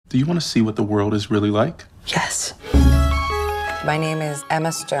Do you want to see what the world is really like? Yes. My name is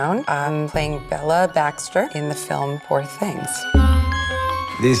Emma Stone. I'm playing Bella Baxter in the film Poor Things.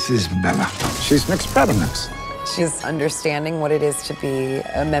 This is Bella. She's an experiment. She's understanding what it is to be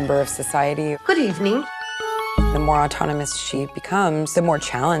a member of society. Good evening. The more autonomous she becomes, the more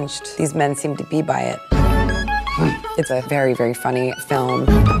challenged these men seem to be by it. It's a very, very funny film.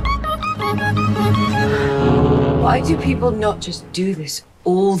 Why do people not just do this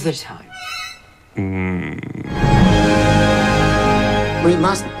all the time? We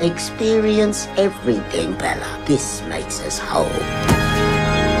must experience everything, Bella. This makes us whole.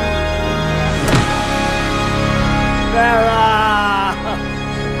 Bella!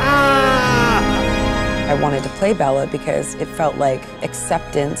 I wanted to play Bella because it felt like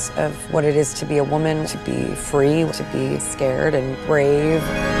acceptance of what it is to be a woman, to be free, to be scared and brave.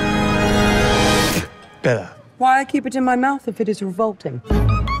 Bella. Why keep it in my mouth if it is revolting?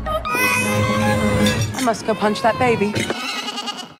 I must go punch that baby.